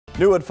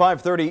New at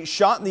 5:30,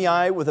 shot in the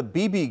eye with a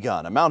BB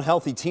gun. A Mount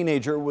Healthy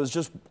teenager was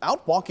just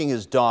out walking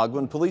his dog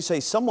when police say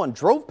someone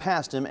drove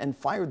past him and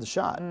fired the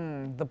shot.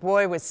 The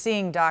boy was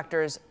seeing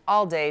doctors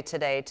all day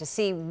today to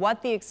see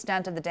what the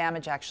extent of the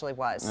damage actually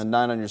was. And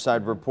 9 on Your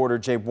Side reporter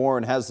Jay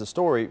Warren has the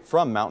story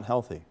from Mount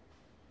Healthy.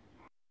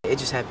 It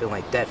just happened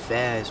like that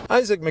fast.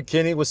 Issac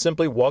McKinney was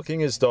simply walking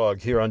his dog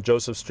here on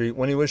Joseph Street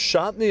when he was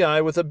shot in the eye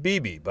with a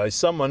BB by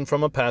someone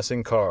from a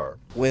passing car.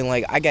 When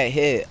I got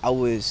hit, I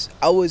was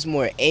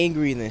more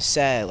angry than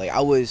sad. I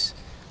was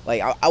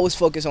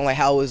focused on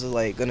how I was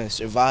gonna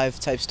survive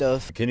type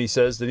stuff. McKinney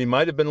says that he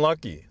might have been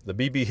lucky. The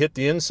BB hit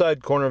the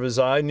inside corner of his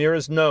eye near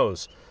his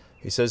nose.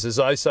 He says his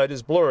eyesight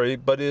is blurry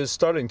but is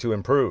starting to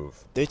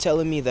improve. They're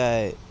telling me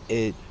that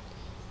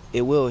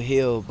it will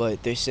heal,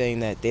 but they're saying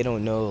that they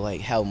don't know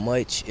how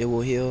much it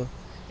will heal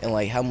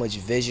and how much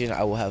vision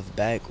I will have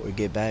back or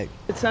get back.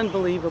 It's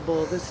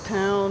unbelievable. This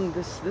town,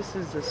 this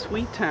is a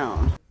sweet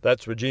town.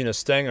 That's Regina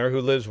Stenger, who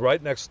lives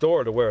right next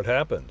door to where it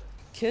happened.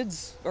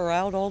 Kids are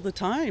out all the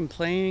time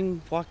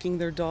playing, walking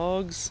their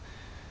dogs.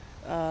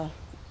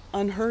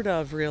 Unheard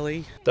of,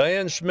 really.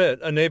 Diane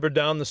Schmidt, a neighbor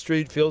down the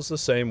street, feels the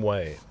same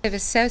way. It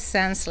was so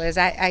senseless.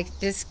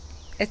 It's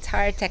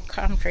hard to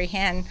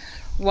comprehend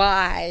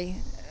why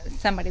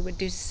somebody would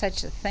do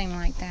such a thing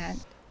like that.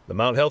 The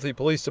Mount Healthy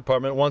Police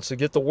Department wants to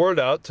get the word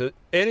out to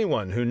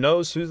anyone who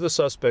knows who the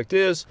suspect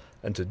is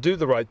and to do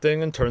the right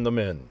thing and turn them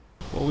in.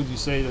 What would you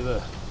say to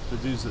the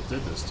dudes that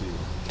did this to you?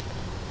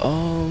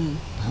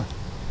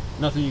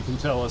 Nothing you can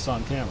tell us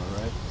on camera,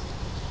 right?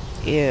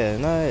 Yeah,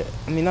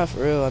 not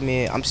for real.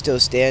 I'm still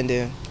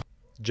standing.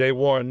 Jay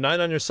Warren, 9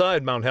 on Your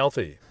Side, Mount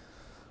Healthy.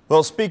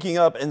 Well, speaking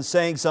up and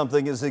saying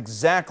something is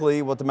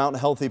exactly what the Mount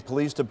Healthy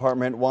Police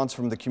Department wants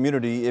from the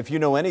community. If you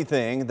know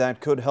anything that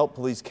could help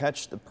police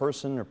catch the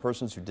person or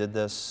persons who did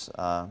this,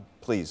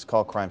 please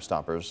call Crime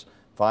Stoppers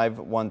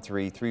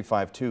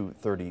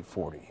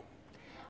 513-352-3040.